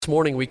This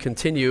morning we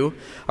continue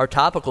our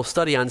topical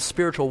study on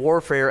spiritual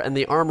warfare and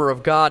the armor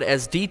of God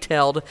as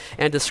detailed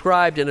and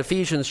described in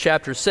Ephesians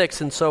chapter 6.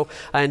 And so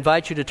I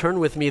invite you to turn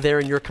with me there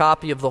in your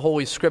copy of the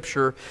Holy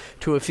Scripture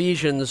to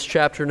Ephesians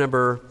chapter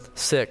number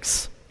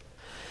 6.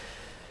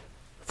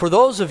 For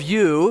those of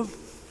you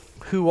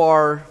who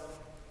are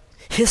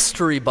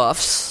history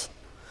buffs,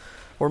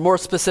 or more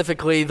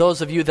specifically,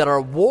 those of you that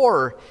are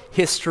war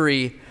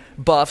history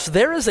buffs,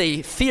 there is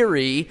a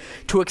theory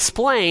to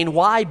explain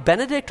why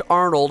Benedict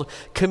Arnold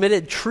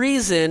committed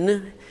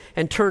treason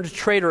and turned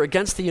traitor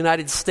against the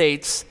United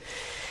States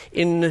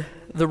in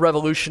the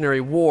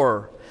Revolutionary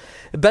War.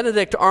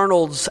 Benedict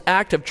Arnold's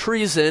act of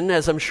treason,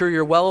 as I'm sure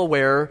you're well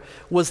aware,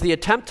 was the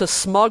attempt to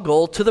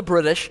smuggle to the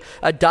British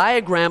a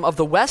diagram of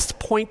the West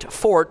Point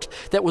fort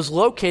that was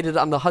located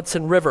on the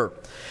Hudson River.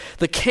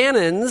 The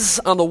cannons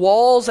on the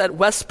walls at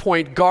West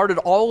Point guarded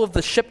all of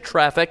the ship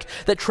traffic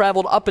that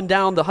traveled up and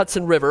down the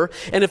Hudson River,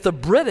 and if the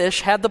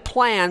British had the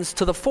plans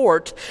to the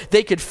fort,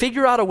 they could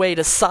figure out a way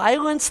to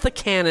silence the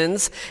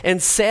cannons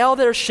and sail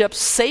their ships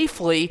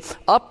safely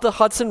up the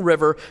Hudson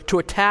River to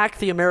attack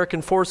the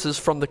American forces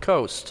from the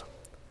coast.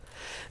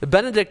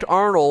 Benedict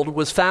Arnold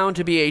was found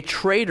to be a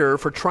traitor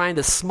for trying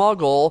to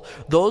smuggle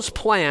those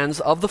plans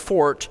of the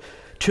fort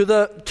to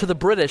the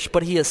British,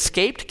 but he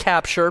escaped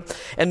capture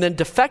and then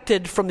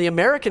defected from the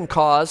American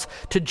cause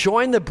to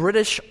join the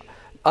British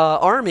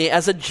army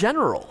as a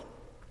general.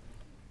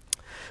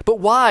 But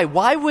why?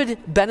 Why would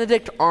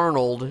Benedict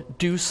Arnold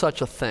do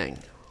such a thing?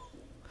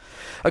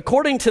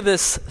 According to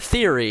this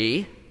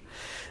theory,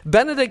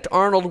 Benedict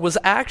Arnold was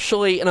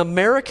actually an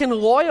American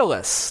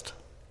loyalist.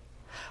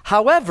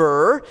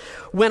 However,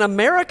 when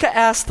America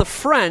asked the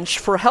French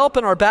for help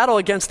in our battle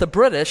against the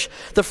British,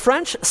 the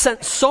French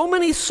sent so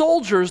many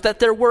soldiers that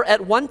there were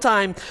at one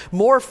time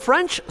more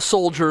French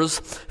soldiers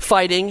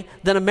fighting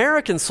than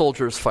American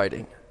soldiers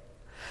fighting.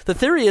 The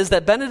theory is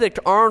that Benedict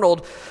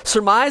Arnold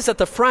surmised that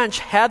the French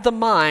had the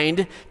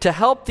mind to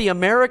help the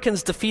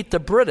Americans defeat the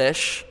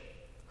British,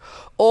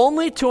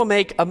 only to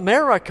make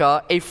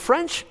America a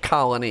French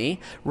colony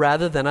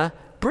rather than a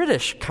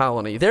British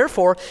colony.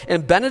 Therefore,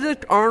 in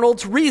Benedict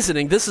Arnold's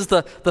reasoning, this is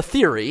the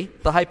theory,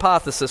 the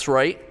hypothesis,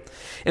 right?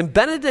 In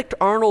Benedict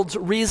Arnold's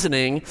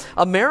reasoning,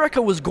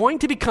 America was going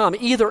to become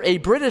either a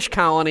British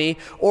colony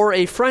or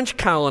a French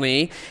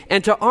colony,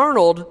 and to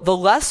Arnold, the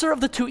lesser of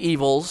the two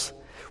evils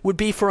would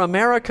be for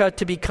America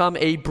to become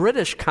a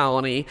British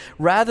colony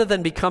rather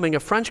than becoming a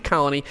French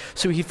colony.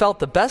 So he felt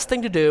the best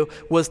thing to do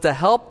was to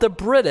help the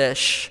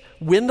British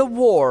win the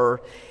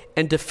war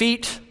and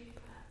defeat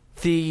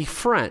the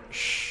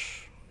French.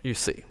 You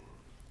see.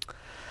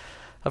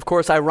 Of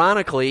course,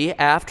 ironically,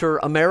 after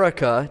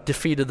America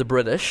defeated the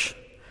British,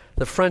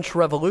 the French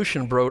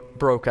Revolution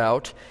broke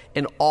out,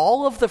 and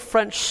all of the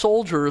French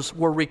soldiers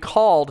were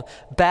recalled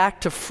back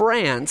to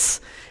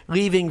France,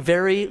 leaving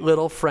very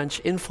little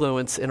French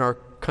influence in our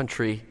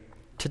country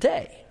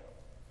today.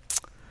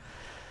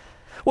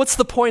 What's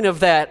the point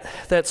of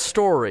that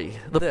story?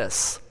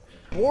 This: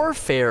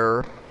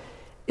 warfare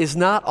is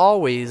not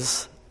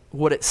always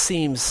what it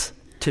seems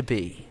to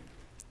be.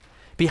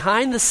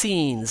 Behind the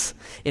scenes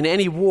in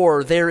any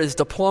war, there is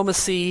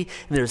diplomacy,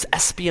 and there's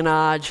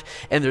espionage,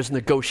 and there's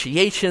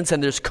negotiations,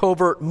 and there's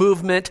covert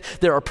movement.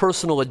 There are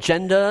personal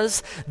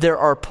agendas. There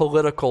are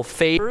political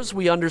favors,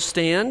 we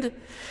understand.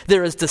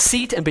 There is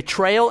deceit and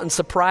betrayal and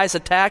surprise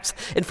attacks.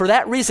 And for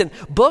that reason,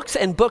 books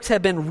and books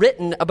have been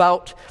written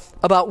about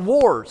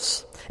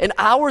wars. And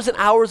hours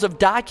of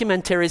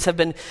documentaries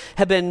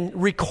have been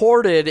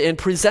recorded and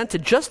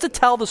presented just to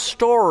tell the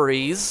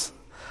stories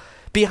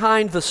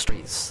behind the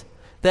stories.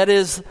 That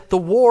is, the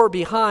war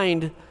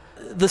behind.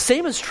 The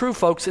same is true,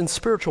 folks, in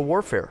spiritual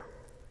warfare.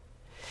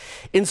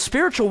 In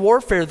spiritual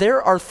warfare,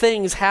 there are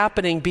things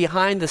happening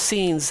behind the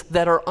scenes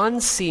that are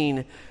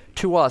unseen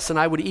to us. And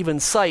I would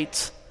even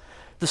cite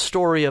the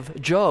story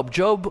of Job.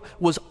 Job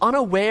was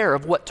unaware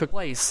of what took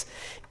place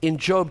in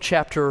Job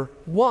chapter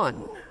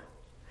 1.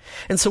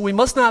 And so we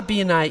must not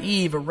be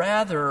naive,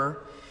 rather,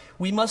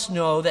 we must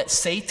know that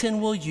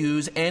Satan will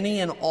use any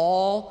and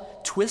all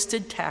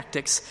twisted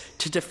tactics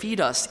to defeat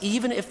us,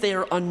 even if they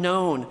are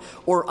unknown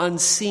or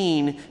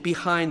unseen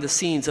behind the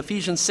scenes.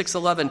 Ephesians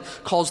 6:11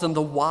 calls them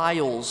the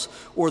wiles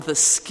or the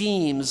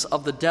schemes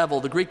of the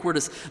devil. The Greek word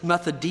is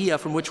methodia,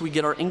 from which we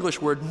get our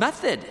English word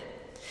method.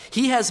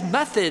 He has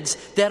methods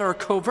that are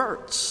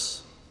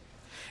coverts.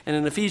 And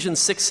in Ephesians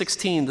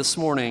 6:16 this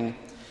morning,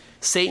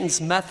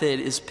 Satan's method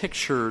is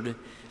pictured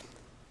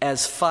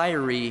as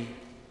fiery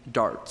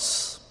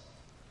darts.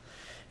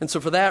 And so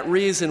for that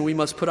reason, we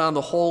must put on the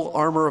whole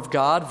armor of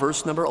God,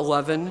 verse number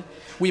 11.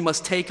 We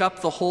must take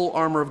up the whole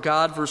armor of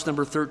God, verse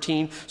number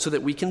 13, so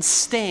that we can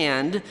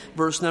stand,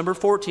 verse number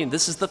 14.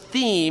 This is the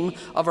theme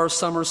of our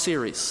summer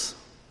series.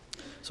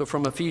 So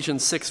from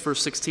Ephesians 6,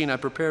 verse 16, I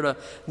prepared a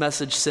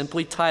message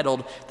simply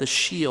titled, The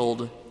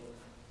Shield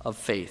of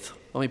Faith.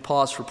 Let me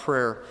pause for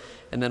prayer,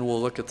 and then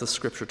we'll look at the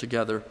scripture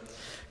together.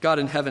 God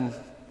in heaven,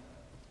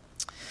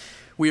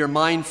 we are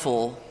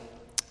mindful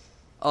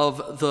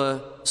of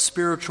the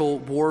spiritual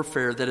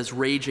warfare that is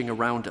raging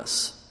around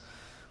us.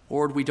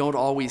 Lord, we don't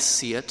always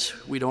see it,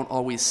 we don't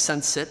always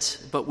sense it,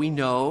 but we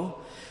know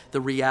the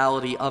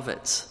reality of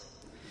it.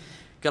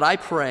 God, I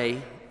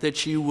pray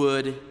that you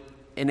would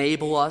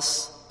enable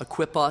us,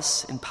 equip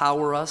us,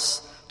 empower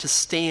us to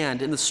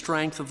stand in the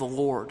strength of the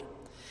Lord.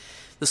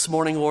 This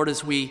morning, Lord,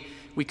 as we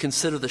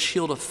consider the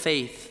shield of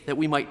faith, that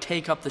we might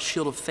take up the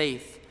shield of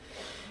faith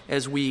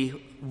as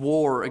we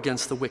war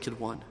against the wicked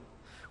one.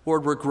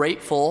 Lord, we're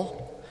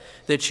grateful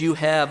that you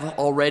have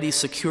already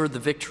secured the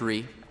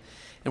victory,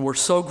 and we're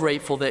so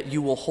grateful that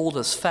you will hold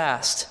us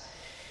fast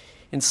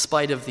in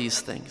spite of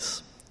these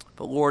things.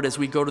 But Lord, as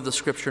we go to the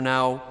Scripture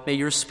now, may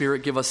your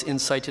Spirit give us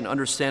insight and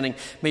understanding.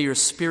 May your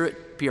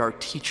Spirit be our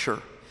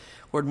teacher.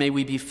 Lord, may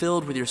we be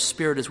filled with your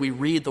Spirit as we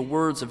read the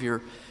words of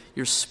your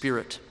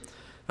Spirit.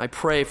 I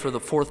pray for the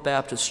Fourth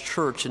Baptist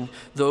Church and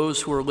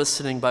those who are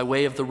listening by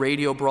way of the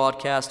radio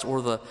broadcast or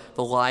the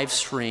live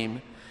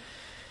stream.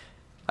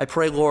 I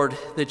pray, Lord,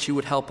 that you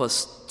would help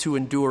us to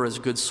endure as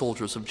good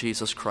soldiers of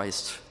Jesus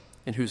Christ,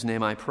 in whose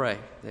name I pray.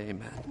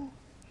 Amen.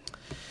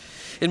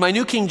 In my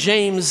New King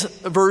James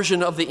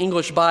Version of the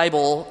English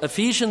Bible,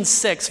 Ephesians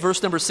 6,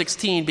 verse number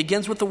 16,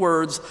 begins with the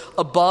words,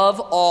 above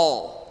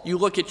all. You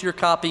look at your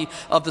copy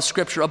of the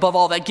Scripture, above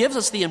all. That gives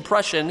us the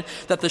impression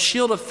that the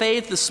shield of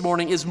faith this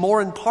morning is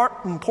more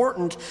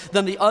important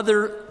than the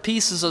other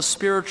pieces of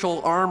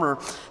spiritual armor.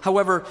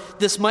 However,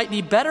 this might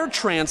be better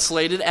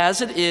translated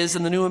as it is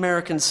in the New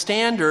American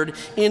Standard,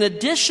 in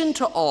addition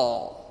to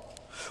all,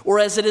 or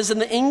as it is in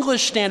the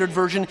English Standard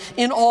Version,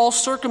 in all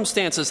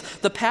circumstances.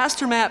 The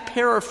Pastor Matt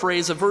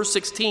paraphrase of verse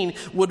 16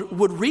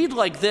 would read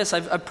like this.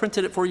 I've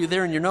printed it for you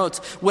there in your notes.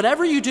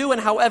 Whatever you do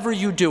and however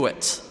you do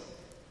it.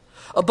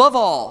 Above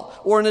all,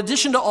 or in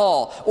addition to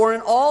all, or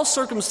in all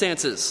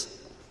circumstances,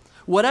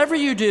 whatever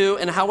you do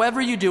and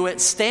however you do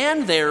it,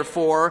 stand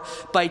therefore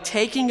by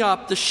taking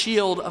up the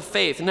shield of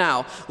faith.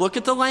 Now, look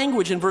at the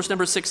language in verse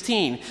number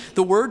 16.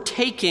 The word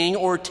taking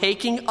or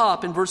taking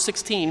up in verse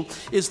 16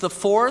 is the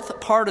fourth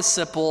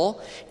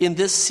participle in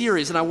this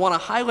series, and I want to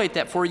highlight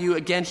that for you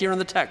again here in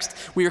the text.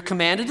 We are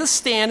commanded to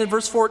stand in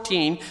verse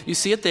 14. You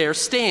see it there,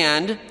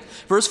 stand.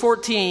 Verse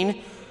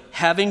 14,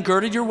 having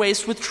girded your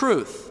waist with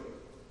truth.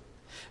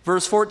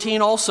 Verse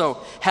 14 also,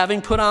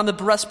 having put on the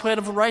breastplate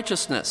of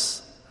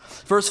righteousness.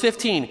 Verse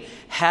 15,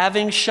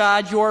 having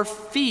shod your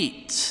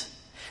feet.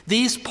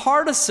 These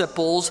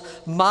participles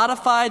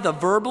modify the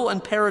verbal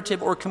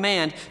imperative or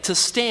command to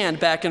stand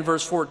back in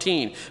verse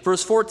 14.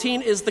 Verse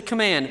 14 is the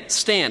command,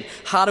 stand.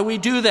 How do we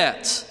do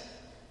that?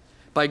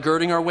 By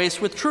girding our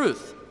waist with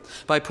truth.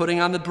 By putting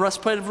on the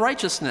breastplate of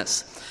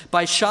righteousness,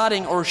 by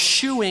shodding or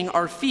shoeing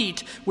our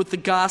feet with the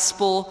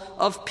gospel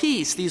of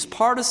peace. These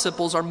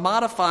participles are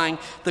modifying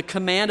the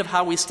command of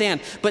how we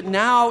stand. But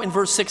now in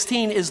verse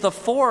 16 is the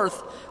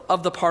fourth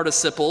of the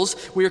participles.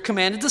 We are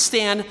commanded to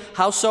stand.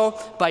 How so?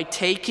 By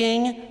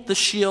taking the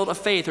shield of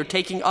faith, or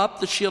taking up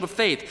the shield of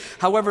faith.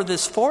 However,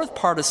 this fourth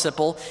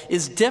participle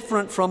is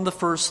different from the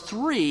first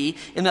three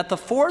in that the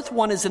fourth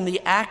one is in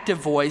the active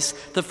voice.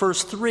 The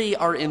first three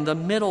are in the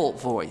middle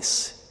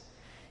voice.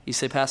 You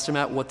say, Pastor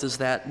Matt, what does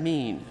that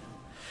mean?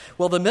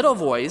 Well, the middle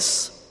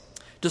voice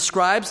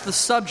describes the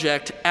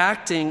subject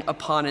acting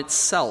upon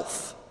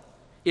itself.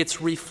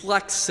 It's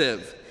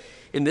reflexive.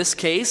 In this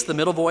case, the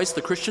middle voice,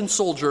 the Christian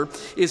soldier,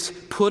 is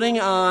putting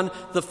on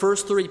the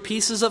first three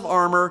pieces of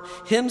armor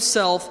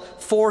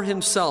himself for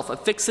himself,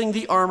 affixing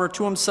the armor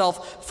to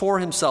himself for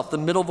himself. The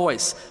middle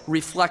voice,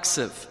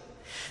 reflexive.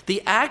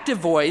 The active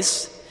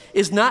voice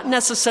is not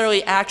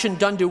necessarily action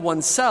done to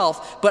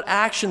oneself, but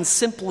action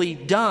simply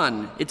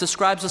done. It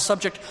describes the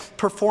subject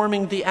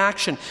performing the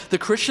action. The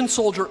Christian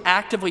soldier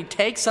actively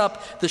takes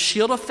up the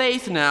shield of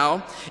faith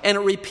now, and it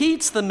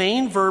repeats the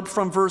main verb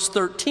from verse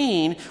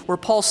 13, where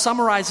Paul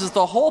summarizes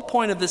the whole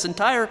point of this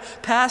entire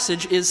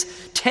passage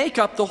is take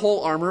up the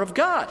whole armor of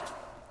God.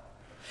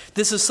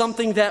 This is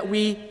something that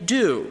we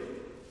do.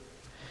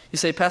 You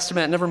say, Pastor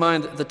Matt, never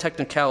mind the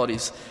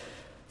technicalities.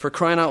 For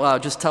crying out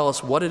loud, just tell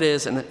us what it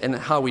is and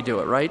how we do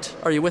it, right?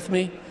 Are you with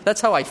me? That's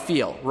how I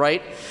feel,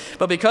 right?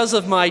 But because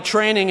of my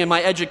training and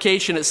my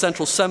education at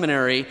Central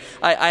Seminary,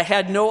 I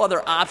had no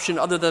other option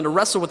other than to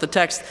wrestle with the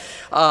text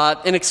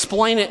and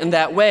explain it in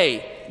that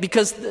way.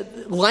 Because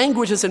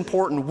language is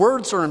important,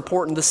 words are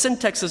important, the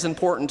syntax is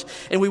important,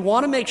 and we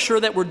want to make sure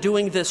that we're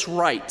doing this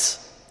right.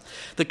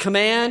 The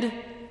command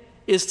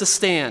is to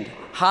stand.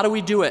 How do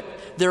we do it?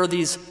 There are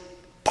these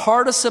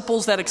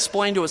participles that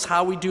explain to us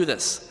how we do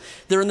this.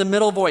 They're in the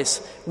middle voice.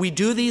 We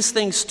do these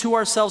things to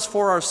ourselves,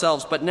 for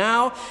ourselves. But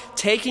now,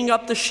 taking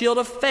up the shield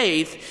of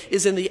faith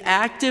is in the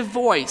active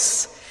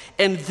voice.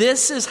 And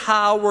this is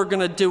how we're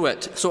going to do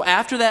it. So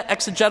after that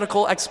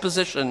exegetical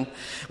exposition,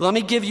 let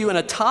me give you in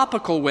a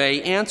topical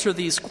way, answer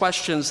these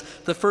questions.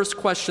 The first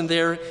question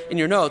there in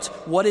your notes,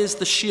 what is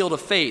the shield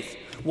of faith?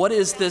 What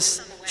is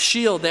this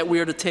shield that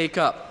we are to take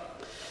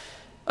up?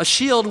 A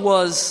shield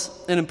was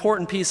an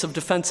important piece of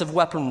defensive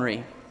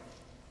weaponry.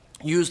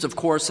 used, of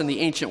course, in the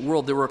ancient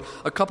world. There were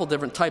a couple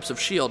different types of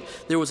shield.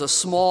 There was a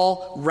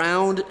small,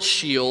 round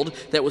shield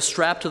that was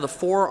strapped to the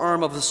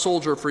forearm of the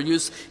soldier for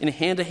use in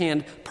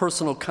hand-to-hand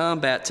personal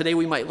combat. Today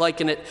we might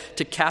liken it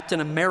to Captain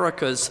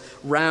America's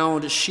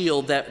round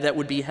shield that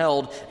would be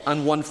held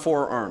on one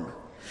forearm.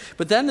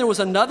 But then there was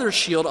another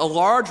shield, a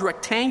large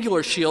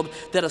rectangular shield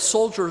that a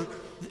soldier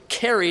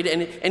carried,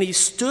 and he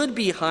stood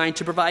behind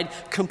to provide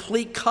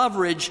complete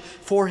coverage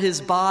for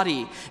his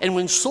body. And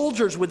when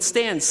soldiers would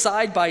stand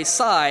side by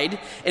side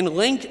and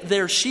link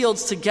their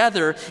shields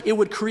together, it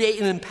would create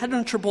an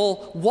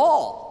impenetrable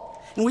wall.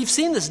 And we've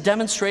seen this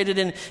demonstrated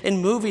in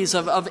movies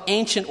of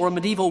ancient or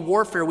medieval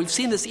warfare. We've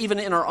seen this even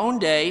in our own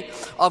day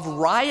of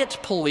riot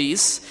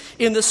police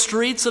in the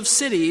streets of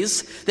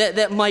cities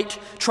that might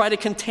try to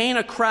contain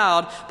a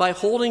crowd by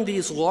holding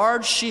these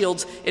large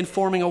shields and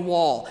forming a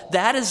wall.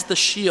 That is the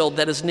shield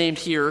that is named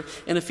here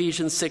in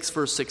Ephesians 6,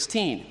 verse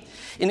 16.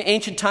 In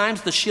ancient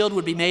times, the shield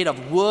would be made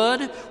of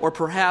wood or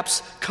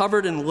perhaps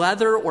covered in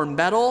leather or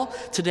metal.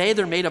 Today,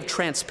 they're made of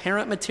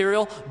transparent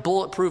material,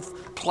 bulletproof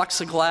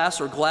plexiglass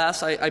or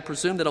glass, I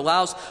presume, that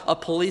allows a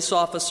police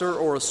officer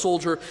or a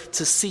soldier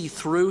to see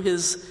through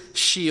his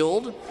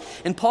shield.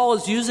 And Paul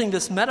is using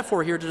this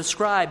metaphor here to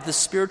describe the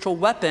spiritual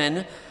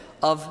weapon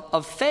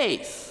of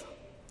faith.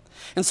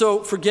 And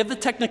so, forgive the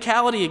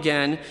technicality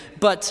again,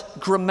 but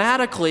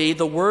grammatically,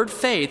 the word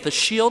faith, the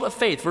shield of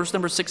faith, verse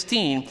number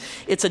 16,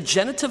 it's a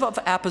genitive of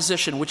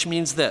apposition, which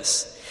means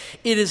this.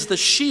 It is the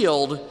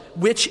shield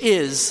which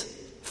is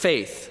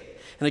faith.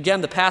 And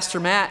again, the Pastor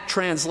Matt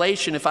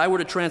translation, if I were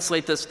to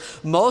translate this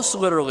most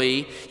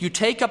literally, you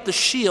take up the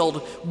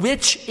shield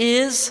which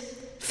is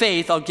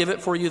faith. I'll give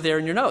it for you there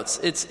in your notes.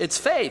 It's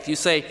faith. You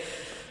say,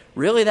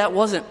 really, that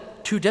wasn't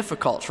too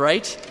difficult,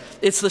 right?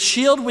 It's the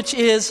shield which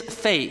is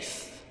faith.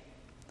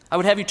 I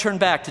would have you turn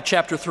back to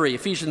chapter 3,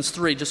 Ephesians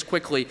 3, just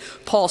quickly.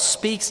 Paul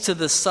speaks to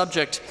this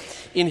subject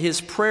in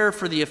his prayer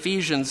for the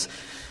Ephesians.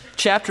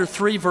 Chapter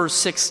 3, verse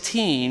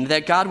 16,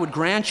 that God would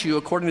grant you,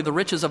 according to the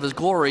riches of his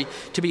glory,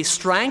 to be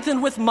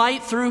strengthened with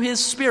might through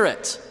his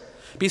Spirit.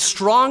 Be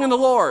strong in the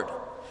Lord.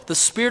 The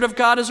Spirit of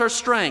God is our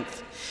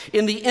strength.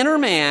 In the inner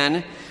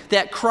man,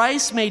 that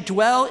Christ may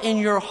dwell in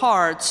your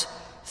hearts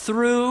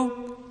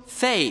through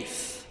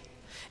faith.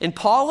 And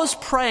Paul is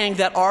praying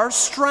that our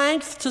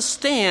strength to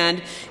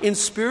stand in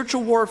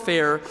spiritual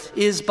warfare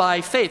is by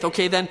faith.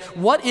 Okay, then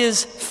what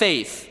is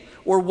faith?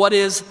 Or what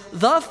is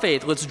the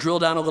faith? Let's drill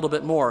down a little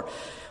bit more.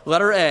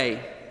 Letter A,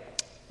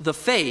 the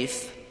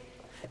faith,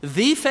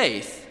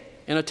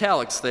 in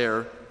italics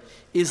there,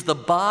 is the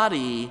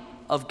body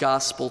of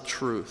gospel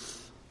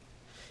truth.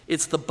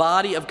 It's the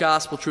body of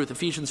gospel truth.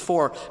 Ephesians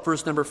 4,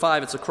 verse number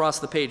 5, it's across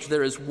the page.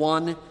 There is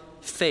one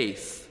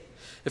faith.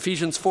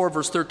 Ephesians 4,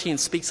 verse 13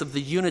 speaks of the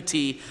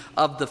unity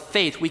of the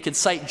faith. We could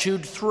cite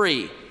Jude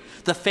 3,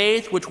 the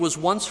faith which was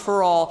once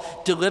for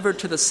all delivered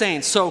to the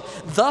saints. So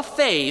the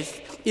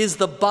faith is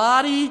the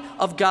body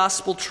of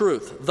gospel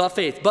truth, the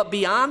faith. But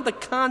beyond the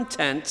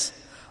content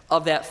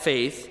of that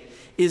faith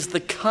is the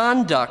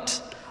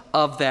conduct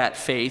of that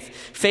faith.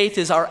 Faith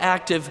is our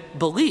active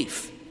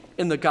belief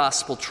in the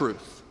gospel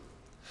truth.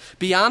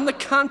 Beyond the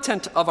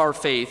content of our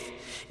faith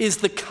is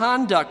the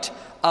conduct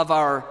of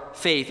our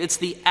faith. It's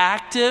the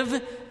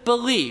active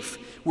belief.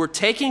 We're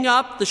taking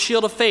up the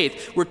shield of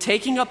faith. We're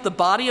taking up the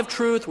body of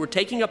truth. We're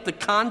taking up the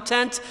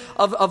content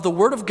of the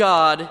Word of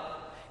God,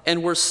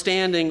 and we're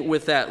standing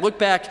with that. Look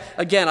back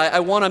again. I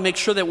want to make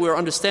sure that we're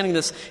understanding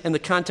this in the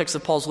context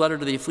of Paul's letter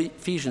to the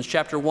Ephesians,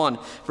 chapter 1,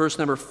 verse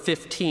number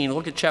 15.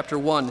 Look at chapter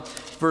 1,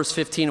 verse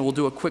 15, and we'll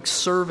do a quick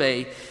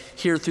survey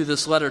here through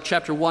this letter.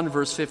 Chapter 1,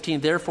 verse 15,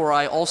 therefore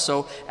I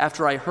also,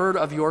 after I heard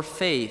of your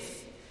faith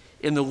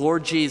in the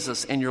Lord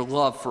Jesus and your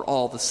love for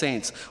all the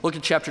saints. Look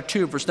at chapter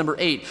 2, verse number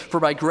 8. For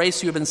by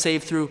grace you have been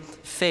saved through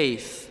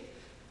faith,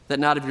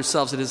 that not of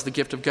yourselves, it is the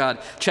gift of God.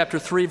 Chapter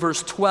 3,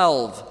 verse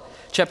 12.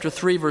 Chapter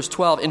 3, verse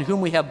 12. In whom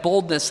we have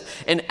boldness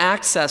and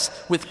access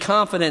with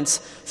confidence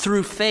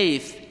through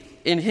faith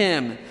in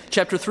him.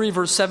 Chapter 3,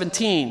 verse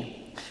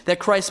 17. That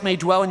Christ may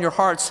dwell in your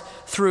hearts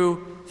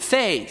through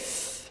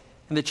faith,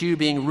 and that you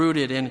being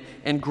rooted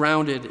and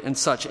grounded and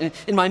such.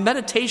 In my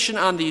meditation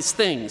on these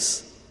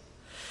things,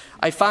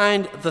 I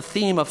find the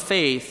theme of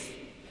faith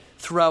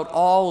throughout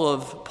all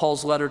of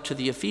Paul's letter to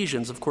the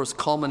Ephesians, of course,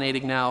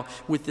 culminating now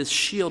with this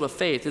shield of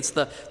faith. It's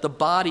the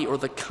body or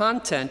the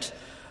content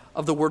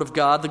of the Word of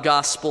God, the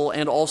gospel,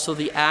 and also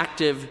the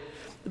active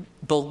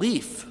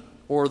belief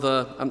or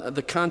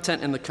the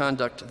content and the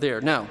conduct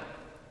there. Now,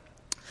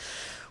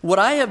 what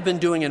I have been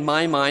doing in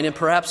my mind, and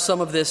perhaps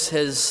some of this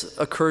has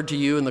occurred to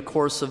you in the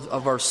course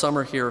of our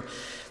summer here,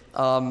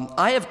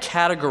 I have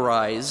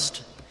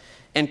categorized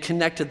and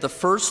connected the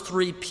first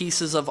three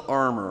pieces of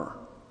armor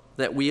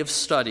that we have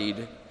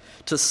studied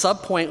to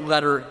subpoint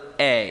letter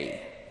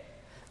A,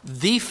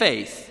 the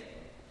faith,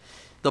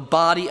 the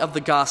body of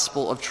the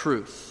gospel of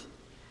truth.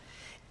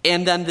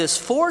 And then this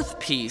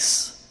fourth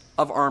piece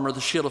of armor, the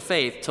shield of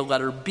faith, to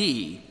letter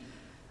B,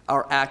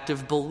 our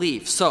active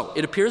belief. So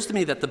it appears to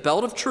me that the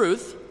belt of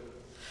truth,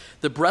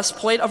 the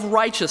breastplate of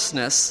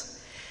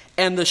righteousness,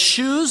 and the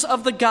shoes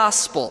of the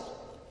gospel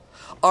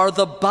are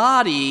the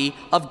body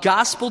of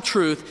gospel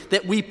truth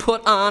that we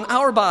put on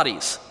our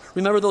bodies.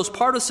 Remember, those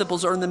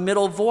participles are in the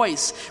middle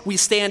voice. We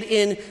stand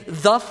in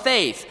the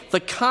faith, the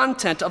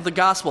content of the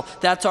gospel.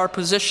 That's our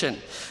position.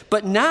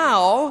 But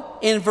now,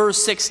 in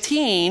verse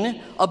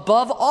 16,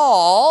 above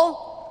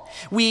all,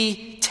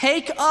 we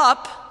take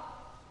up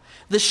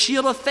the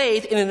shield of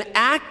faith in an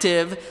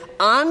active,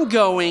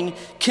 ongoing,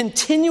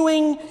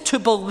 continuing to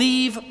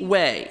believe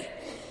way.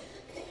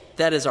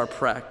 That is our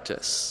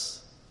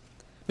practice.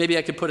 Maybe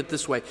I could put it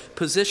this way.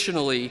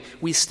 Positionally,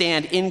 we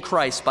stand in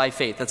Christ by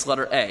faith. That's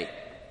letter A.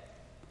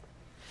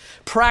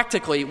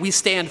 Practically, we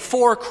stand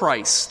for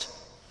Christ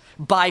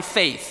by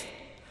faith.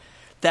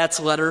 That's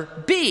letter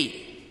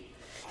B.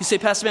 You say,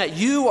 Pastor Matt,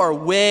 you are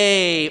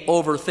way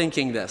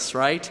overthinking this,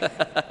 right?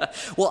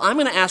 Well, I'm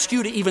going to ask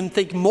you to even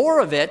think more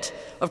of it,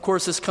 of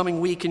course, this coming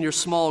week in your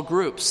small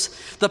groups.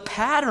 The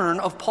pattern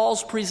of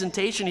Paul's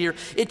presentation here,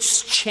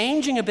 it's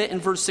changing a bit in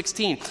verse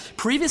 16.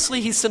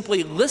 Previously, he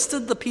simply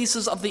listed the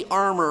pieces of the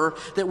armor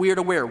that we are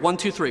to wear. 1,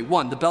 2, 3.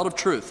 1, the belt of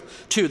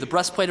truth. 2, the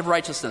breastplate of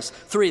righteousness.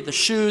 3, the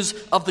shoes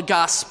of the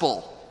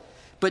gospel.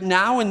 But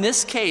now in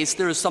this case,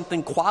 there is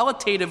something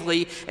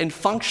qualitatively and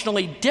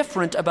functionally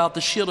different about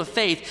the shield of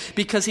faith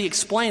because he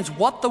explains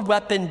what the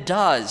weapon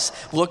does.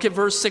 Look at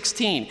verse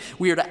 16.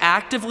 We are to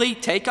actively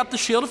take up the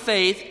shield of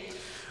faith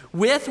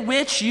with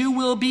which you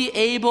will be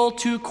able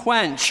to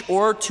quench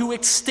or to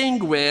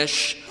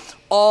extinguish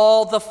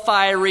all the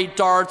fiery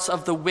darts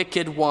of the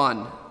wicked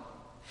one.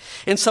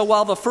 And so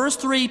while the first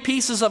 3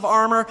 pieces of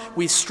armor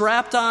we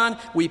strapped on,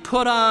 we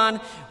put on,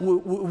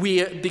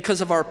 we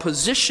because of our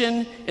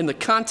position in the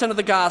content of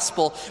the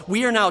gospel,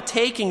 we are now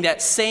taking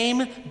that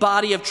same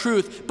body of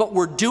truth, but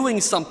we're doing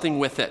something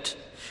with it.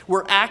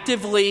 We're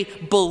actively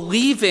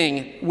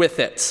believing with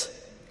it.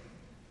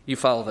 You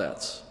follow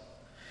that?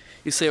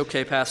 You say,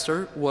 okay,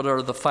 Pastor, what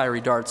are the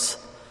fiery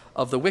darts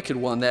of the wicked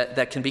one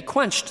that can be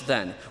quenched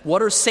then?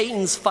 What are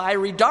Satan's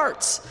fiery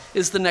darts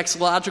is the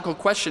next logical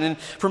question. And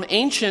from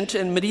ancient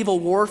and medieval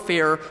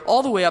warfare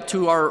all the way up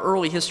to our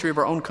early history of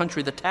our own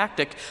country, the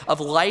tactic of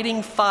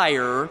lighting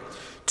fire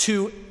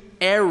to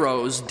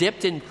arrows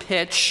dipped in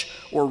pitch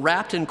or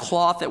wrapped in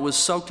cloth that was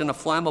soaked in a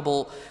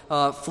flammable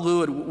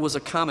fluid was a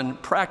common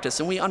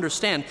practice. And we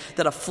understand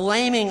that a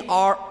flaming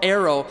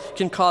arrow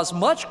can cause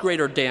much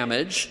greater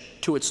damage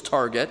to its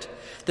target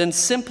than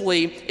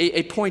simply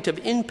a point of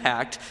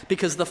impact,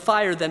 because the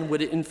fire then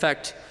would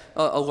infect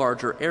a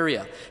larger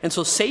area. And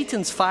so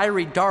Satan's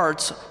fiery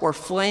darts or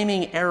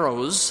flaming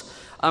arrows,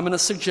 I'm going to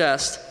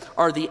suggest,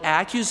 are the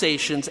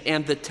accusations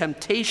and the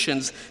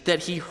temptations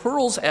that he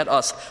hurls at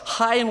us,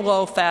 high and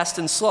low, fast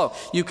and slow.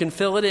 You can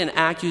fill it in.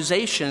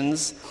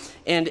 Accusations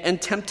and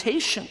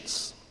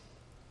temptations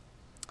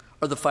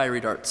are the fiery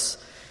darts.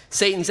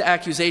 Satan's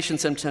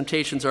accusations and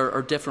temptations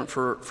are different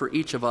for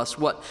each of us.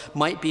 What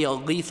might be a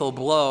lethal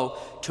blow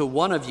to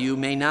one of you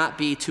may not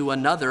be to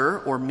another,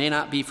 or may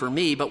not be for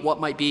me, but what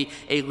might be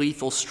a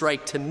lethal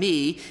strike to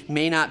me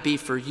may not be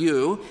for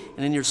you.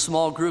 And in your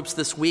small groups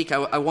this week,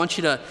 I want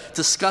you to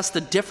discuss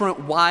the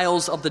different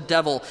wiles of the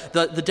devil,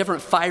 the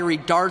different fiery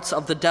darts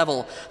of the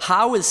devil.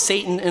 How is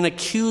Satan an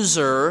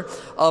accuser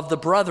of the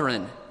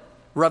brethren?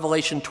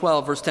 Revelation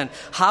 12, verse 10.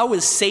 How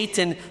is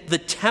Satan the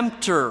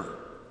tempter,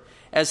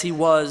 as he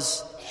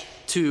was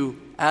to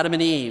Adam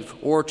and Eve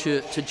or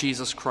to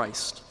Jesus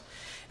Christ?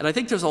 And I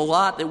think there's a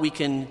lot that we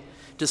can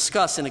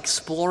discuss in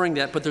exploring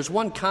that, but there's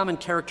one common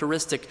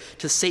characteristic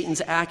to Satan's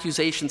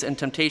accusations and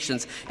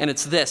temptations, and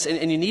it's this.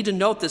 And you need to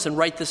note this and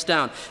write this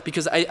down,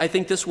 because I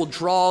think this will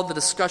draw the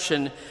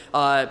discussion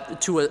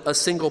to a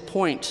single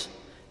point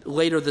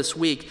later this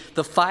week.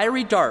 The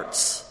fiery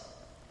darts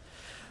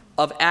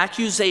of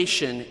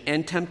accusation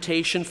and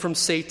temptation from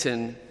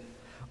Satan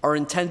are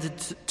intended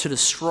to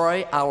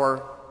destroy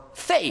our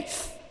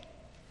faith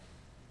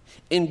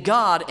in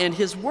God and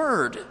His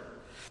Word.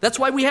 That's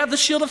why we have the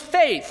shield of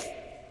faith,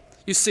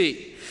 you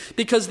see,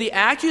 because the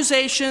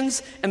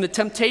accusations and the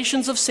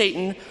temptations of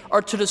Satan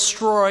are to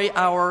destroy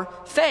our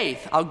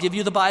faith. I'll give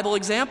you the Bible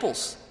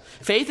examples.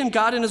 Faith in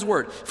God and His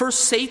Word.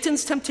 First,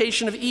 Satan's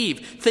temptation of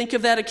Eve. Think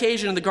of that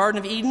occasion in the Garden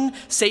of Eden.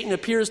 Satan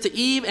appears to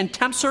Eve and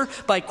tempts her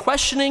by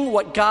questioning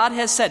what God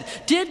has said.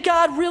 Did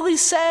God really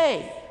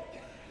say?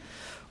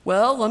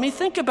 Well, let me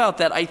think about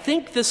that. I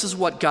think this is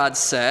what God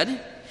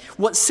said.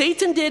 What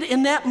Satan did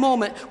in that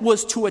moment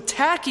was to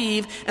attack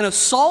Eve and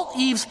assault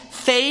Eve's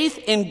faith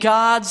in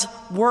God's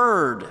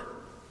Word.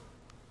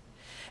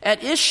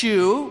 At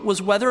issue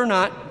was whether or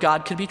not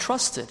God could be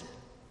trusted.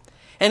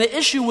 And the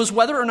issue was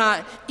whether or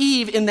not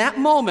Eve in that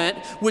moment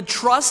would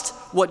trust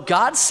what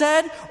God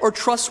said or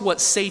trust what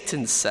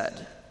Satan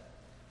said.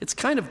 It's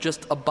kind of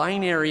just a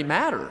binary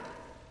matter.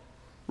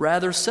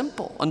 Rather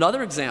simple.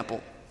 Another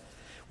example.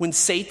 When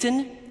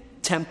Satan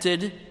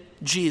tempted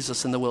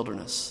Jesus in the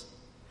wilderness.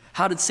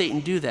 How did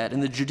Satan do that?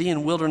 In the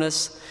Judean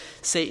wilderness,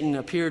 Satan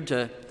appeared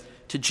to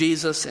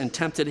Jesus and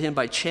tempted him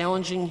by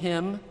challenging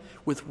him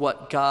with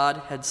what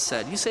God had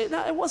said. You say,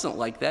 no, it wasn't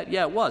like that.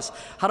 Yeah, it was.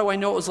 How do I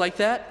know it was like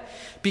that?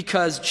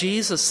 Because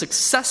Jesus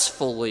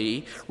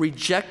successfully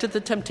rejected the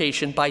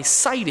temptation by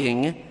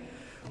citing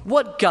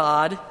what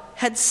God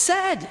had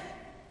said.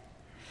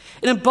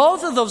 And in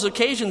both of those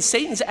occasions,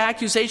 Satan's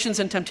accusations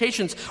and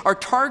temptations are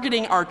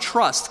targeting our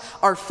trust,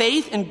 our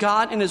faith in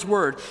God and his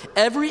word.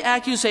 Every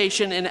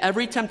accusation and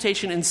every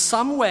temptation in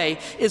some way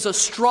is a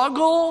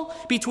struggle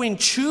between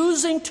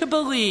choosing to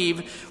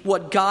believe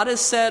what God has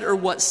said or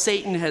what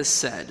Satan has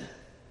said,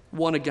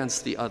 one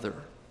against the other.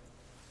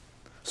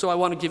 So I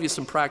want to give you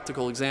some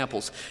practical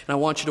examples, and I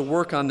want you to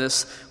work on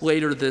this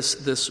later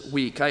this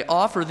week. I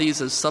offer these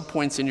as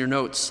subpoints in your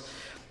notes,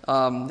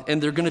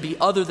 and they're going to be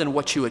other than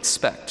what you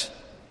expect.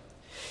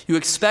 You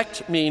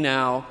expect me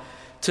now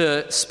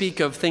to speak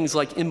of things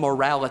like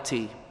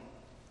immorality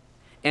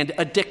and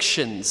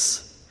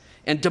addictions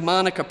and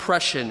demonic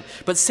oppression,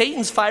 but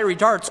Satan's fiery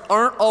darts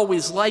aren't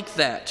always like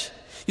that.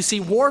 You see,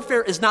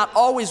 warfare is not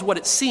always what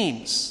it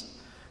seems.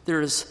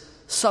 There is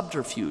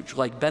subterfuge,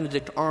 like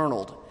Benedict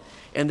Arnold,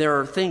 and there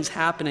are things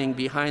happening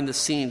behind the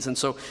scenes. And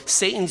so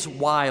Satan's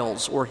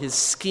wiles or his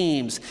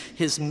schemes,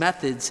 his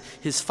methods,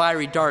 his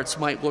fiery darts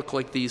might look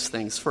like these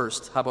things.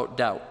 First, how about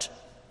doubt?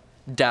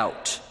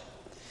 Doubt.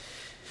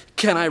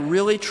 Can I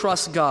really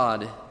trust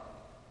God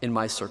in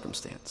my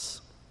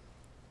circumstance?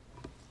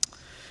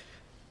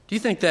 Do you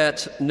think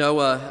that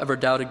Noah ever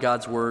doubted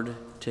God's word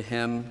to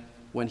him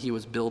when he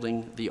was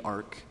building the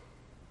ark?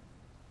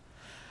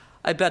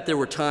 I bet there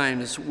were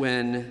times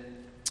when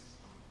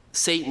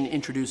Satan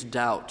introduced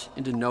doubt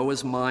into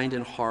Noah's mind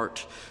and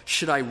heart.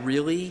 Should I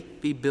really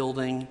be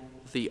building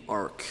the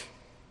ark?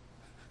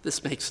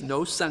 This makes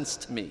no sense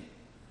to me.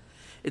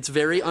 It's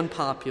very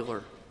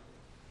unpopular.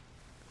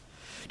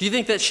 Do you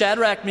think that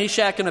Shadrach,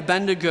 Meshach, and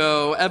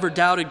Abednego ever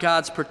doubted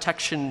God's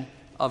protection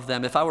of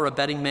them? If I were a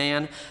betting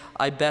man,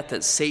 I bet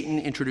that Satan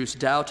introduced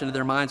doubt into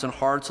their minds and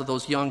hearts of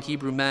those young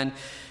Hebrew men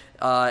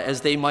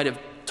as they might have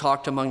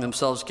talked among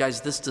themselves.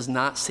 Guys, this does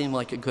not seem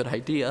like a good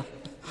idea.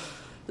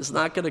 It's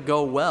not going to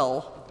go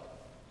well.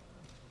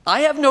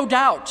 I have no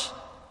doubt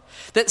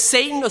that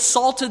Satan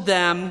assaulted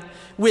them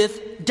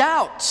with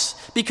doubts,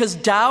 because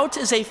doubt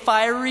is a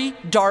fiery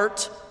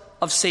dart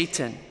of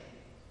Satan.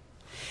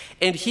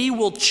 And he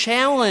will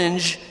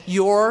challenge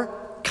your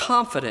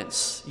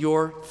confidence,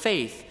 your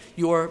faith,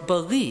 your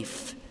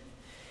belief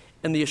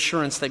in the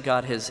assurance that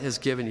God has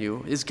given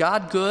you. Is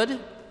God good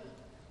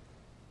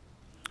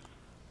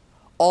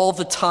all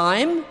the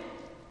time?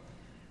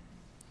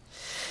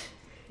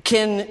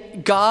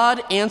 Can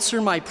God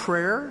answer my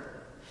prayer?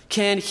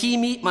 Can he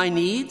meet my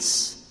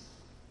needs?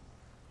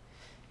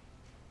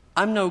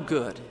 I'm no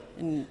good,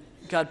 and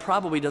God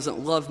probably doesn't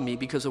love me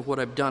because of what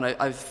I've done.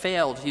 I've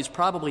failed. He's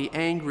probably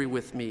angry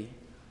with me.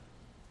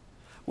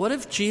 What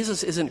if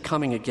Jesus isn't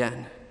coming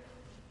again?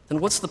 Then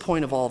what's the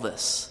point of all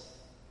this?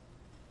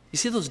 You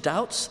see those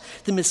doubts?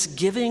 The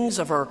misgivings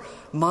of our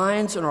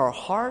minds and our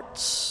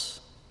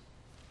hearts?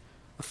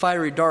 A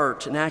fiery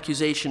dart, an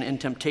accusation, and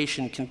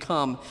temptation can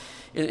come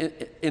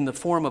in the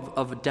form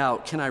of a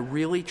doubt. Can I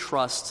really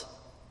trust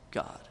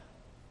God?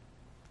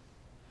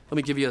 Let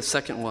me give you a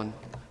second one.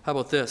 How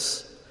about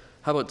this?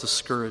 How about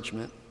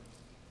discouragement?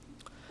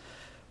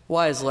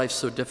 Why is life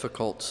so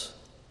difficult?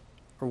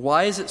 Or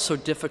why is it so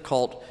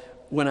difficult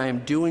when I am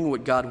doing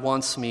what God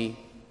wants me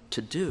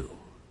to do?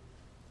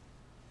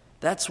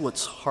 That's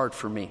what's hard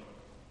for me.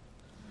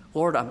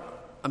 Lord,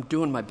 I'm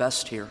doing my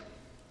best here.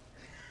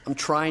 I'm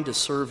trying to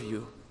serve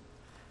you.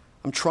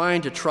 I'm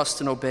trying to trust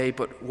and obey,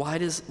 but why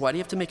do you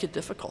have to make it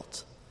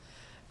difficult?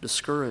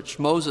 Discouraged.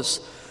 Moses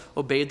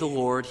obeyed the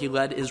Lord. He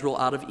led Israel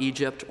out of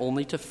Egypt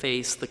only to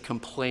face the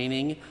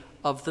complaining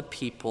of the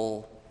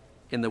people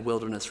in the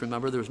wilderness.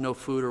 Remember, there was no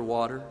food or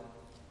water.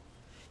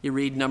 You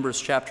read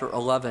Numbers chapter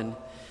 11.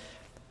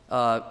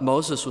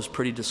 Moses was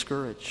pretty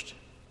discouraged.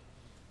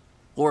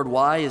 Lord,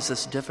 why is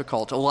this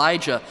difficult?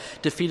 Elijah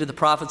defeated the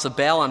prophets of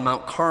Baal on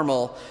Mount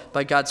Carmel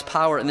by God's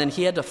power, and then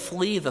he had to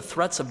flee the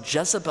threats of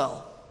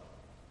Jezebel.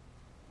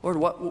 Lord,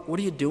 what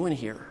are you doing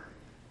here?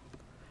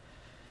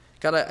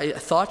 God, I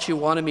thought you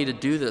wanted me to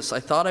do this. I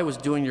thought I was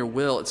doing your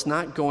will. It's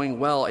not going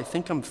well. I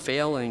think I'm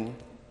failing.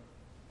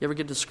 You ever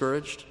get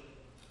discouraged?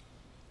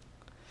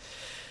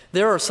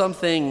 There are some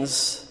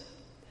things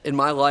in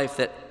my life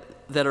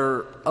that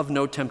are of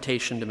no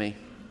temptation to me.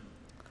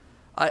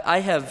 I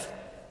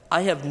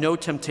have no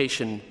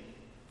temptation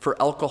for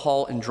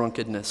alcohol and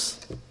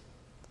drunkenness. And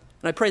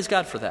I praise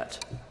God for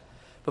that.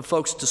 But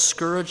folks,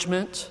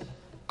 discouragement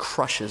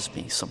crushes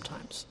me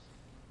sometimes.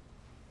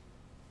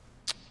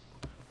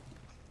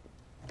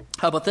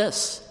 How about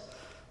this?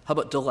 How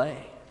about delay?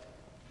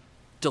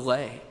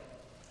 Delay.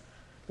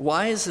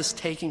 Why is this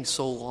taking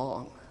so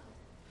long?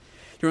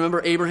 You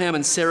remember Abraham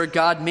and Sarah?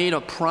 God made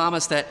a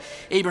promise that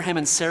Abraham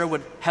and Sarah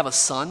would have a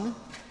son.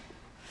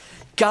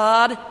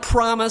 God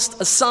promised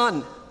a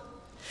son.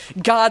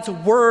 God's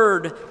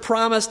word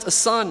promised a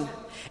son.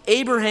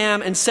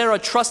 Abraham and Sarah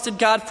trusted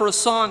God for a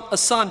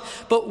son.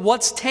 But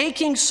what's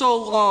taking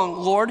so long,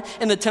 Lord?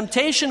 And the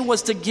temptation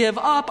was to give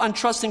up on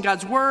trusting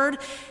God's word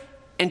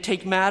and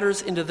take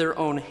matters into their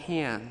own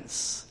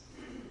hands.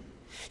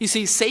 You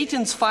see,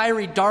 Satan's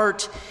fiery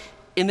dart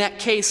in that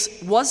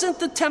case wasn't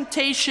the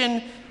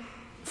temptation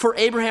for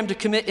Abraham to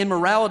commit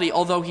immorality,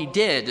 although he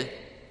did.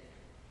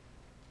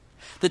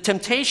 The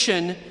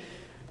temptation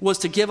was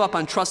to give up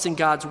on trusting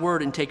God's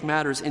word and take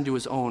matters into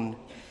his own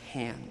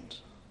hand.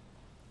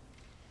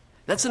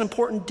 That's an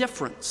important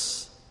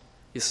difference,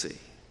 you see.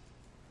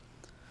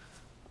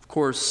 Of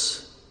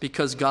course,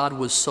 because God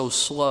was so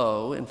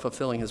slow in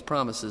fulfilling his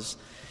promises,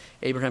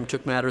 Abraham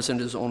took matters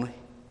into his own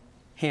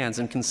hands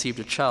and conceived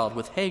a child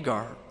with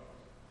Hagar,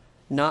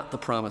 not the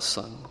promised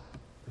son.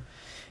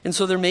 And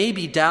so there may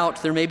be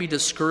doubt, there may be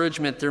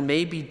discouragement, there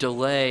may be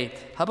delay.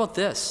 How about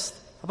this?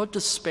 How about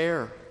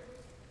despair?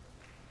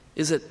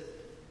 Is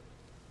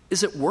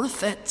it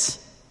worth it?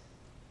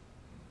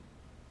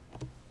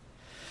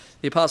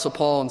 The Apostle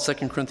Paul in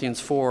 2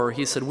 Corinthians 4,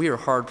 he said, "We are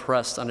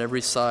hard-pressed on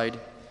every side,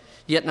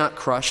 yet not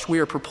crushed. We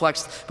are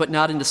perplexed, but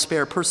not in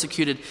despair,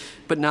 persecuted,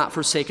 but not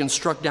forsaken,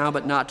 struck down,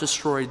 but not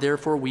destroyed.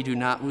 Therefore we do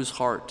not lose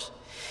heart.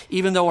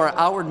 Even though our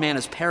outward man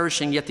is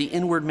perishing, yet the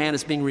inward man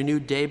is being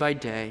renewed day by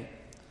day.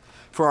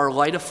 For our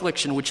light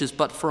affliction, which is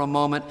but for a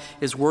moment,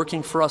 is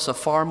working for us a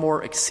far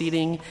more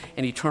exceeding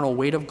and eternal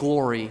weight of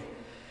glory.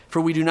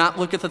 For we do not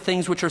look at the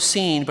things which are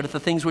seen, but at the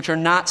things which are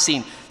not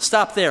seen."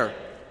 Stop there.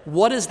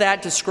 What is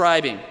that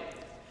describing?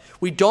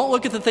 We don't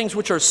look at the things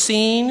which are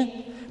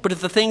seen, but at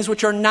the things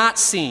which are not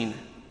seen.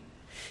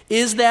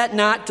 Is that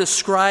not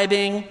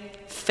describing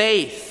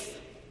faith,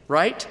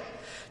 right?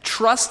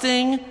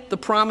 Trusting the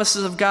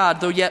promises of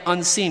God, though yet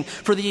unseen.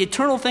 For the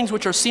eternal things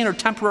which are seen are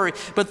temporary,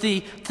 but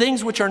the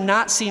things which are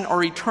not seen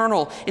are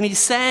eternal.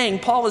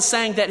 And Paul is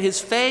saying that his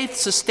faith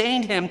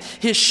sustained him.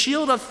 His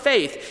shield of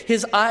faith,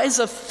 his eyes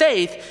of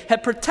faith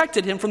had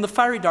protected him from the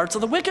fiery darts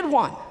of the wicked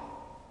one.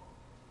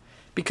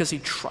 Because he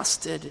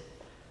trusted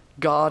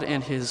God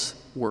and his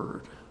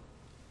word.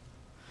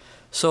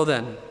 So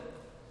then,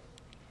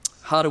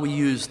 how do we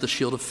use the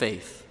shield of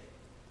faith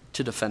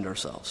to defend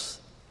ourselves?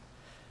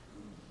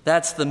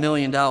 That's the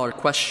million-dollar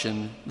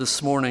question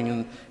this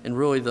morning and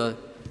really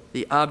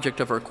the object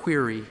of our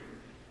query.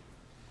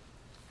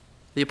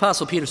 The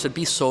Apostle Peter said,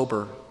 "Be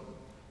sober,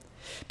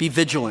 be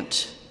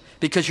vigilant,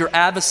 because your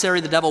adversary,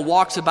 the devil,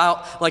 walks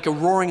about like a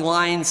roaring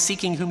lion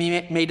seeking whom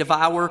he may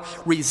devour.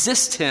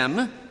 Resist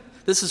him."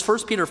 This is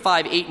 1 Peter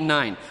 5, 8 and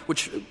 9,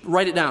 which,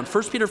 write it down,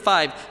 1 Peter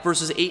 5,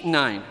 verses 8 and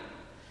 9.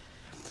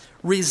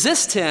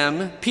 Resist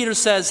him, Peter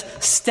says,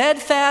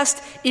 steadfast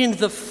in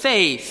the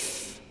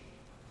faith.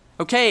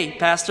 Okay,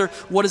 Pastor,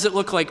 what does it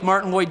look like?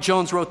 Martin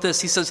Lloyd-Jones wrote this.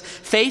 He says,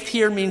 faith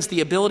here means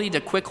the ability to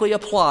quickly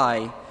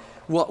apply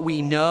what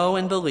we know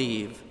and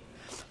believe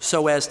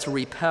so as to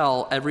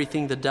repel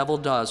everything the devil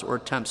does or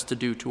attempts to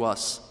do to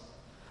us.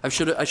 I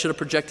should have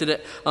projected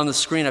it on the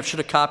screen. I should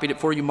have copied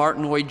it for you.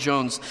 Martin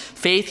Lloyd-Jones.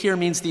 Faith here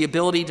means the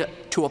ability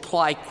to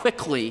apply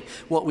quickly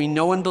what we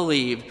know and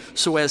believe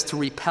so as to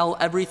repel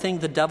everything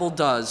the devil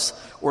does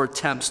or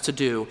attempts to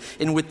do.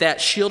 And with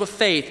that shield of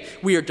faith,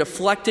 we are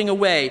deflecting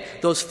away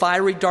those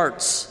fiery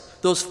darts,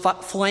 those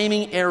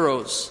flaming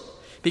arrows,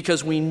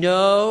 because we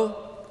know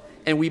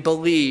and we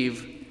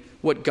believe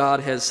what God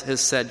has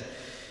said.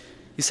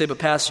 You say, but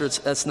Pastor,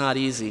 that's not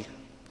easy.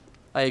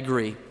 I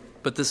agree.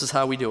 But this is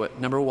how we do it.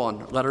 Number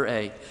one, letter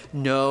A,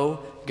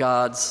 know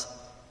God's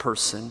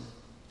person.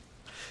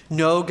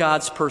 Know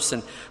God's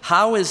person.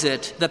 How is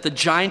it that the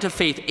giant of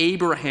faith,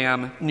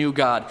 Abraham, knew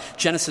God?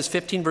 Genesis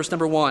 15, verse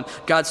number 1,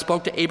 God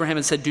spoke to Abraham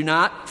and said, "Do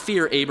not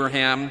fear,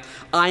 Abraham.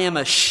 I am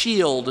a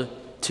shield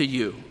to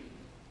you."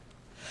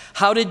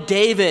 How did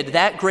David,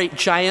 that great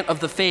giant of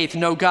the faith,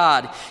 know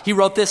God? He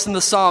wrote this in the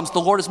Psalms, "The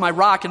Lord is my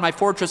rock and my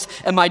fortress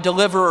and my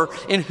deliverer.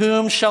 In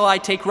whom shall I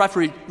take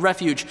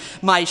refuge?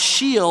 My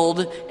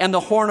shield and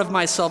the horn of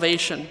my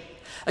salvation."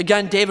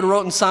 Again, David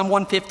wrote in Psalm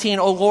 115,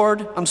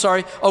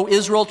 "O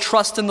Israel,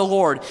 trust in the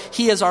Lord.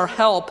 He is our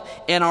help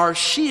and our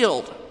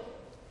shield."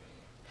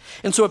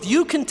 And so if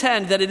you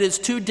contend that it is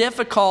too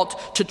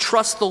difficult to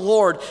trust the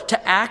Lord,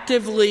 to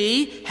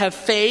actively have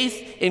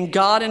faith in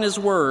God and his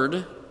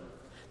word,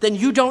 then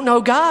you don't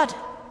know God,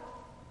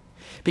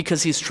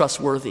 because he's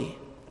trustworthy.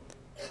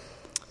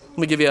 Let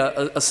me give you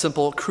a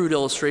simple, crude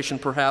illustration,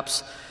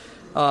 perhaps.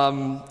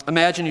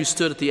 Imagine you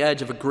stood at the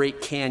edge of a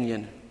great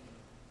canyon.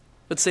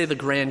 Let's say the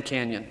Grand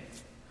Canyon.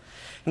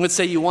 And let's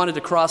say you wanted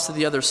to cross to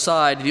the other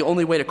side. The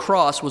only way to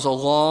cross was a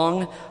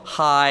long,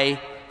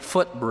 high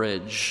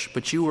footbridge,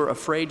 but you were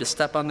afraid to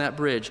step on that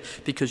bridge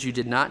because you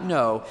did not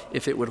know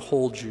if it would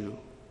hold you.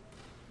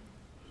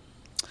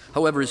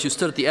 However, as you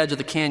stood at the edge of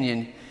the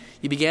canyon,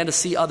 you began to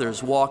see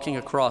others walking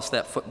across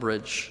that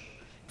footbridge.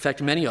 In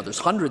fact, many others,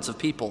 hundreds of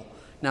people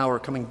now are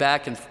coming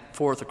back and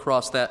forth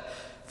across that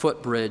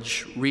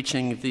footbridge,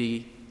 reaching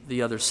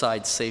the other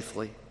side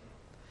safely.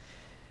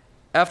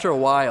 After a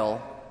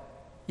while,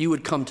 you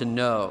would come to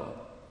know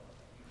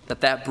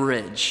that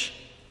bridge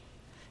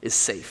is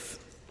safe.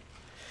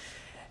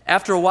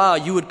 After a while,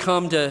 you would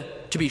come to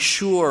be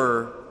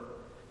sure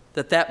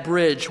that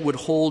bridge would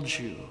hold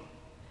you.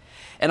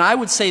 And I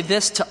would say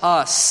this to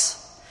us: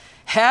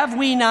 have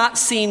we not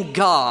seen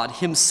God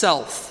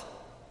himself,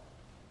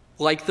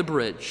 like the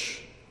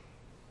bridge,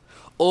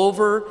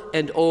 over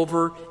and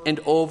over and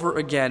over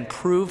again,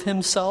 prove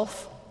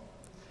himself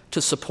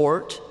to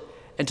support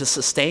and to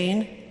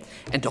sustain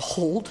and to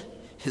hold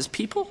his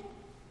people?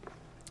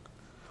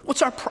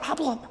 What's our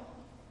problem?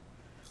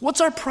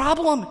 What's our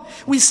problem?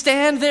 We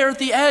stand there at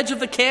the edge of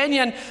the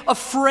canyon,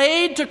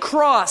 afraid to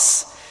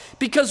cross,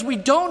 because we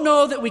don't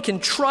know that we can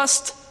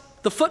trust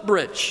the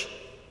footbridge.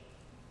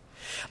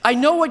 I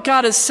know what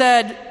God has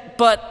said,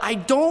 but I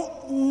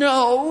don't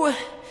know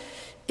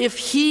if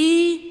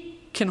He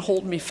can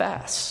hold me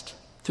fast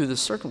through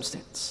this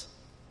circumstance.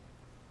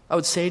 I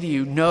would say to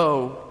you,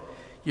 know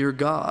your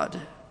God.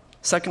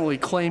 Secondly,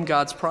 claim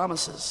God's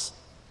promises.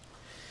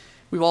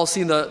 We've all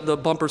seen the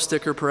bumper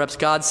sticker, perhaps,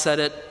 God said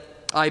it,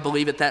 I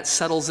believe it, that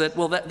settles it.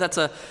 Well, that's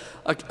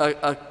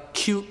a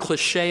cute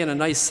cliche and a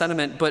nice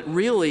sentiment, but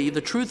really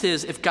the truth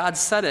is, if God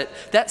said it,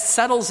 that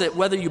settles it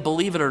whether you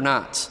believe it or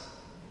not.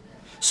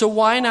 So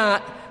why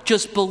not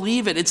just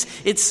believe it?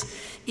 It's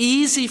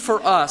easy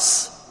for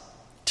us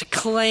to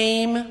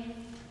claim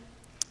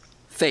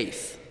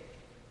faith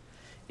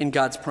in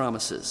God's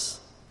promises,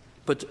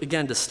 but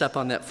again, to step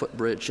on that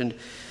footbridge and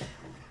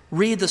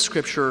read the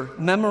Scripture,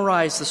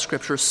 memorize the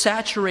Scripture,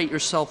 saturate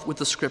yourself with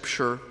the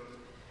Scripture,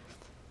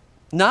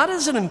 not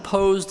as an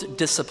imposed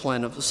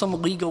discipline of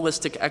some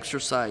legalistic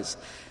exercise,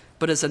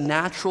 but as a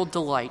natural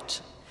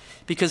delight.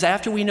 Because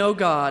after we know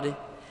God,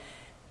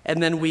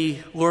 and then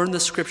we learn the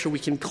Scripture, we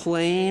can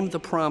claim the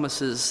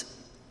promises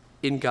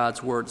in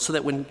God's Word, so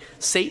that when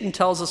Satan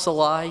tells us a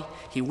lie,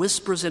 he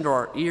whispers into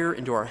our ear,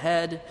 into our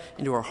head,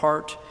 into our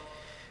heart,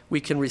 we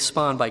can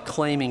respond by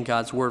claiming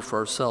God's Word for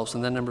ourselves.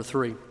 And then number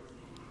 3,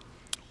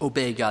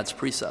 obey God's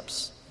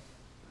precepts.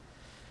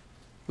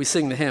 We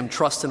sing the hymn,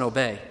 Trust and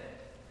Obey.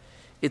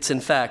 It's in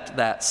fact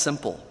that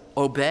simple.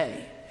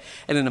 Obey.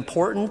 And an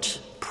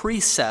important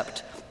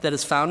precept that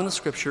is found in the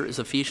Scripture is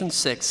Ephesians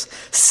 6.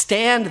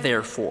 Stand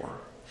therefore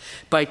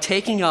by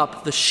taking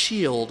up the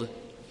shield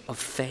of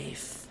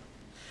faith.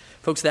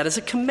 Folks, that is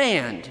a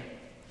command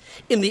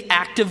in the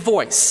active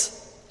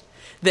voice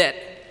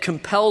that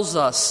compels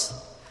us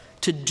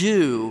to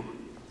do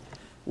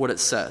what it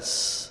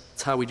says.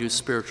 It's how we do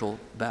spiritual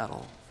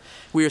battle.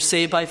 We are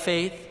saved by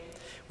faith.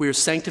 We are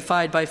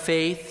sanctified by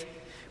faith.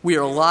 We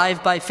are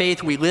alive by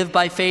faith. We live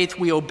by faith.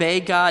 We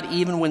obey God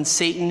even when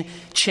Satan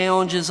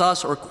challenges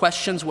us or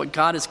questions what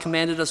God has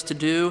commanded us to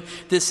do.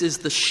 This is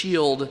the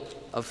shield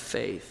of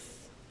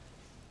faith.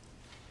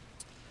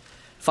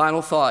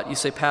 Final thought. You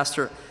say,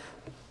 Pastor,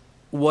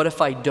 what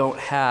if I don't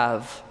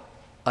have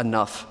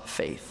enough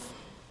faith?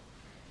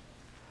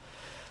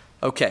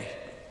 Okay,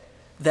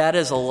 that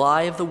is a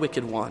lie of the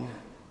wicked one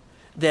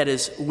that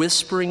is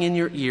whispering in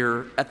your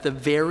ear at the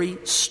very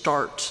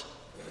start.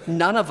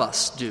 None of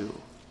us do.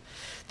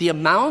 The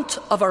amount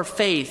of our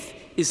faith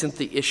isn't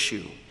the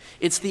issue.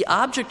 It's the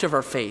object of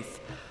our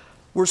faith.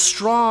 We're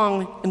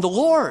strong in the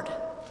Lord,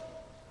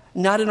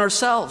 not in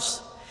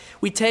ourselves.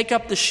 We take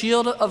up the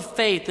shield of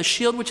faith, the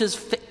shield which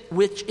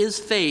is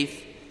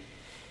faith,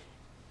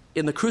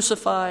 in the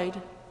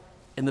crucified,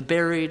 in the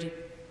buried,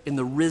 in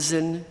the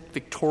risen,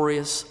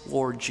 victorious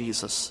Lord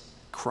Jesus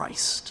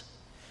Christ.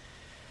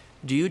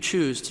 Do you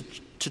choose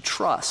to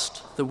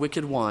trust the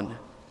wicked one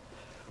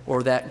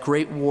or that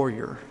great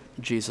warrior,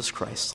 Jesus Christ?